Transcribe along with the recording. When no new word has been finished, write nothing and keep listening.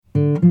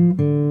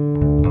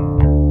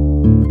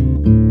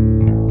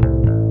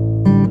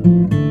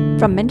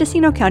From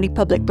Mendocino County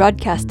Public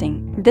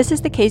Broadcasting, this is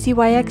the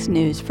KZYX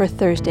News for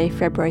Thursday,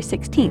 February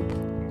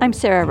 16th. I'm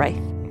Sarah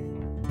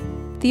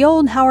Reith. The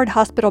old Howard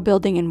Hospital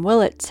building in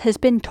Willits has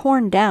been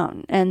torn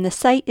down, and the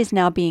site is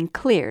now being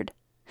cleared.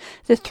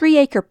 The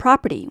 3-acre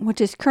property,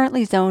 which is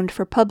currently zoned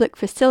for public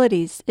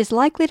facilities, is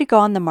likely to go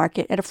on the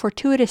market at a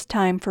fortuitous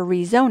time for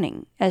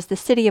rezoning, as the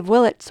city of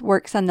Willits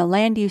works on the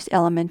land use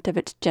element of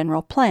its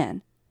general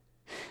plan.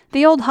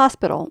 The old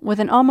hospital, with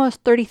an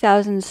almost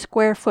 30,000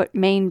 square foot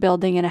main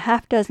building and a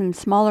half-dozen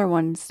smaller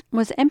ones,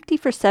 was empty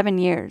for 7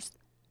 years.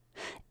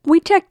 We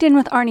checked in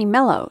with Arnie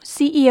Mello,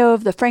 CEO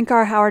of the Frank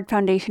R. Howard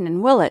Foundation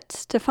in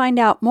Willits, to find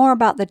out more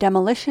about the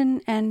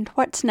demolition and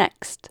what's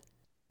next.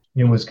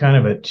 It was kind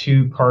of a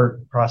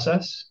two-part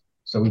process.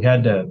 So we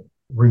had to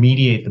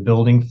remediate the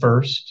building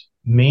first.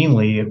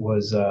 Mainly it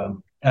was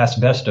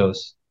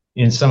asbestos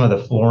in some of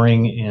the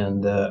flooring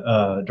and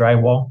the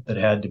drywall that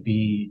had to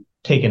be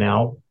taken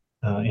out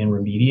and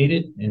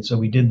remediated. And so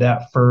we did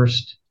that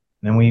first.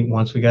 And then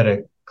once we got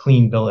a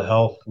clean bill of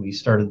health, we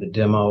started the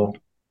demo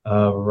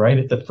right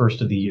at the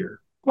first of the year.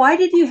 Why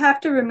did you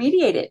have to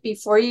remediate it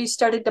before you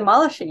started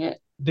demolishing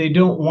it? They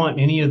don't want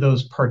any of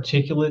those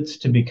particulates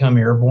to become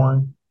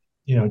airborne,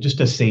 just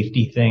a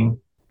safety thing.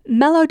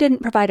 Mello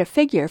didn't provide a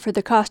figure for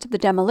the cost of the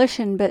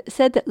demolition, but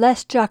said that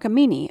Les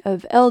Giacomini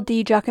of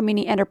LD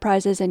Giacomini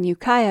Enterprises in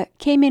Ukiah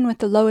came in with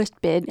the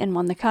lowest bid and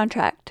won the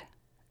contract.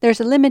 There's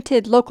a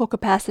limited local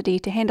capacity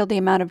to handle the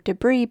amount of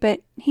debris,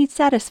 but he's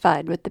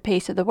satisfied with the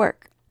pace of the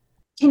work.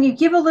 Can you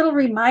give a little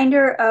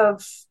reminder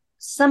of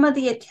some of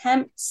the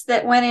attempts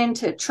that went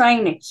into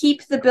trying to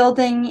keep the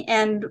building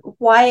and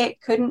why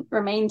it couldn't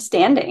remain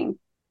standing?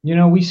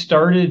 We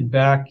started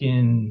back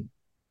in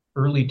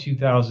early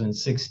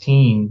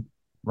 2016,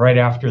 right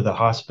after the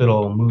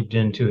hospital moved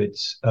into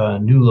its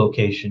new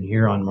location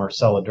here on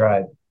Marcella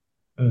Drive.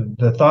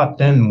 The thought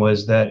then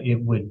was that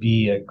it would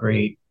be a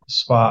great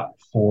spot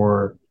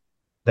for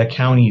the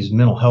county's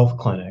mental health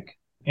clinic.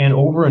 And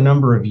over a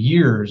number of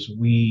years,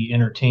 we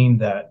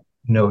entertained that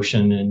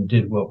notion and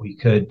did what we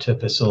could to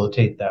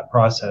facilitate that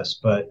process,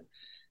 but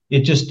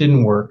it just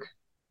didn't work.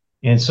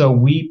 And so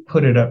we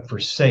put it up for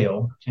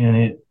sale, and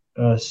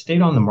it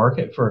stayed on the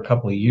market for a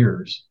couple of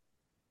years.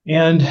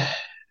 And,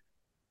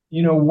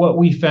 what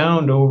we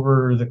found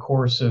over the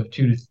course of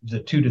 2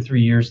 to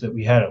 3 years that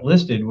we had it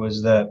listed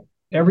was that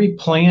every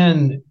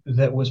plan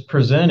that was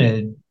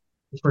presented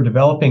for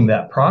developing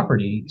that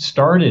property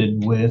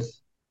started with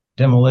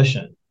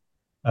demolition,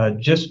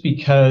 just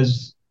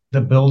because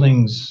the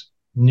building's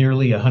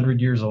nearly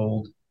 100 years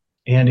old,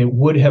 and it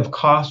would have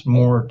cost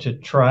more to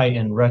try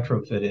and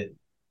retrofit it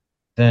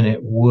than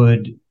it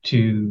would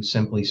to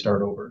simply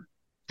start over.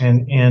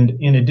 And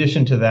in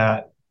addition to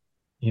that,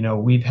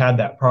 we've had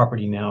that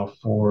property now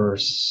for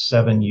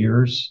 7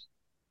 years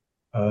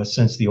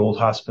since the old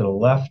hospital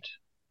left,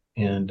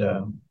 and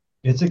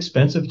it's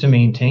expensive to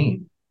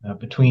maintain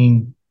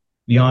between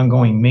the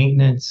ongoing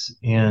maintenance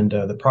and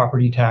the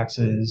property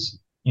taxes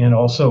and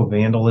also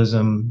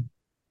vandalism.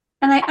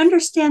 And I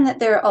understand that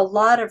there are a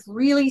lot of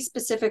really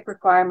specific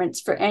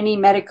requirements for any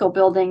medical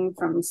building,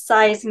 from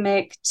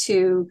seismic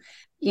to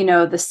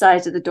the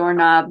size of the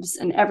doorknobs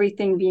and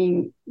everything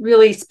being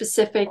really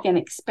specific and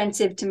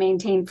expensive to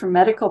maintain for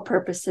medical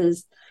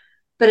purposes.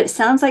 But it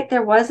sounds like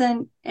there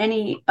wasn't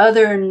any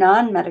other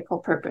non-medical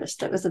purpose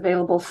that was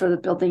available for the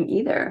building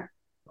either.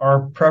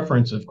 Our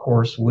preference, of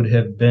course, would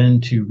have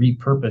been to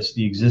repurpose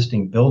the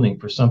existing building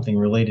for something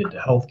related to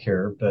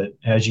healthcare. But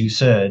as you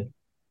said,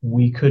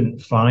 we couldn't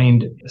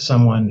find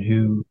someone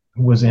who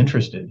was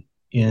interested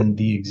in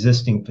the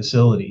existing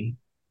facility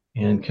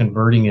and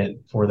converting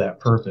it for that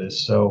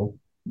purpose. So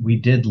we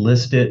did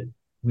list it.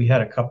 We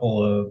had a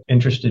couple of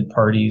interested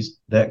parties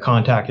that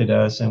contacted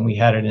us, and we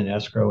had it in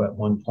escrow at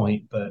one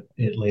point, but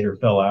it later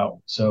fell out.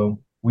 So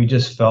we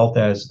just felt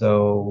as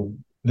though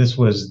this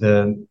was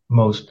the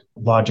most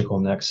logical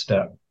next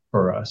step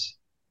for us.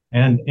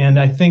 And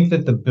I think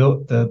that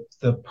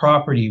the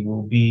property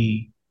will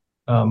be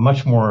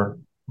much more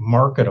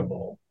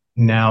marketable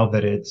now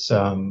that it's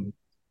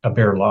a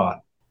bare lot.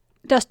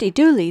 Dusty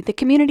Dooley, the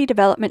Community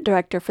Development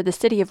Director for the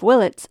City of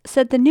Willits,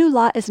 said the new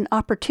lot is an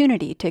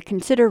opportunity to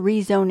consider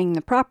rezoning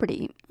the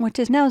property, which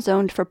is now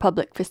zoned for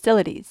public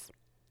facilities.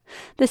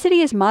 The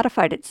city has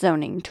modified its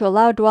zoning to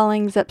allow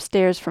dwellings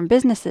upstairs from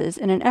businesses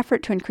in an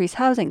effort to increase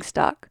housing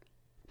stock.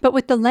 But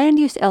with the land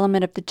use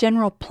element of the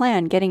general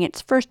plan getting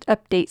its first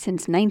update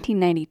since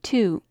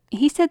 1992,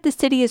 he said the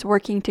city is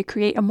working to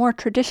create a more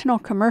traditional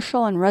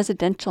commercial and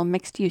residential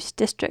mixed-use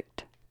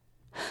district.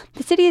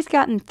 The city has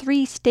gotten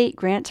 3 state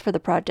grants for the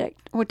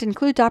project, which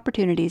includes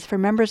opportunities for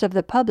members of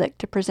the public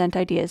to present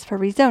ideas for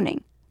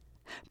rezoning.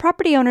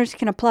 Property owners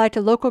can apply to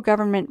local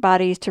government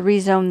bodies to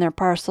rezone their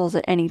parcels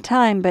at any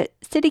time, but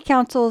city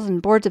councils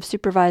and boards of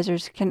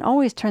supervisors can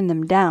always turn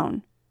them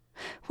down,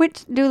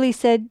 which, Dooley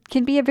said,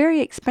 can be a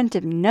very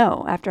expensive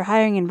no after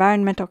hiring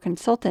environmental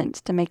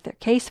consultants to make their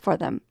case for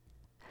them.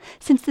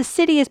 Since the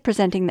city is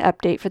presenting the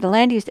update for the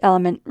land use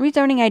element,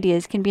 rezoning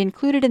ideas can be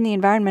included in the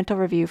environmental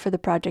review for the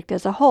project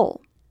as a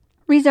whole.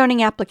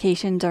 Rezoning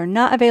applications are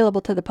not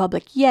available to the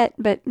public yet,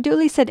 but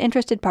Dooley said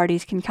interested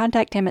parties can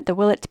contact him at the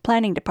Willits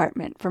Planning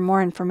Department for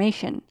more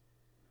information.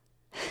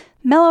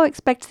 Mello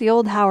expects the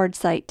old Howard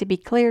site to be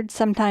cleared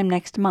sometime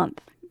next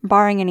month,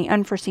 barring any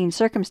unforeseen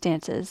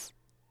circumstances.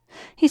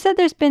 He said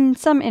there's been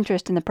some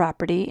interest in the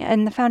property,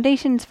 and the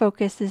foundation's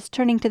focus is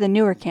turning to the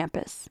newer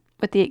campus,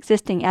 with the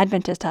existing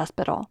Adventist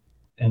hospital.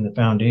 And the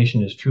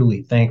foundation is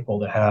truly thankful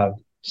to have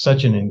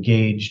such an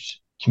engaged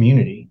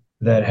community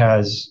that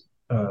has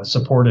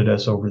supported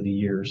us over the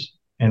years.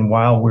 And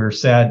while we're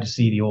sad to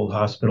see the old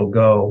hospital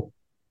go,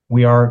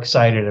 we are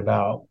excited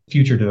about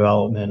future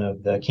development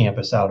of the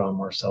campus out on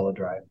Marcella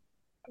Drive.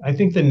 I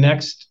think the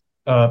next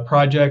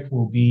project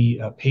will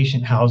be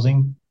patient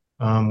housing,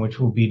 which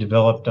will be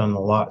developed on the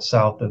lot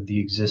south of the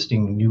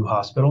existing new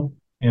hospital.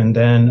 And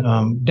then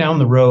down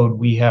the road,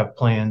 we have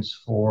plans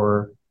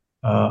for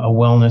a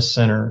wellness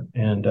center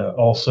and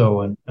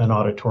also an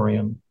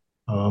auditorium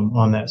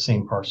on that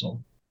same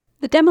parcel.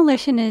 The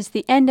demolition is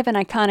the end of an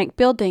iconic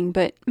building,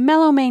 but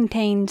Mello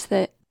maintains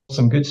that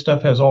some good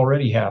stuff has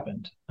already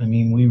happened. I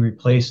mean, we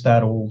replaced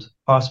that old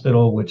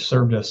hospital, which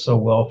served us so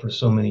well for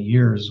so many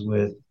years,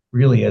 with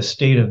really a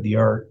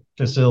state-of-the-art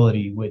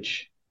facility,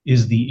 which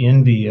is the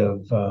envy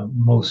of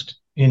most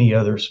any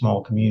other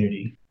small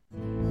community.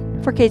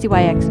 For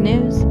KZYX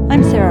News,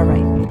 I'm Sarah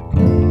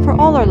Wright. For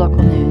all our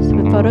local news,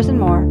 with photos and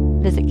more,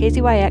 visit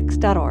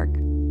kzyx.org.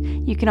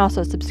 You can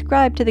also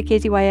subscribe to the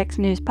KZYX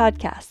News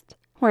podcast,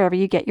 wherever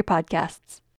you get your podcasts.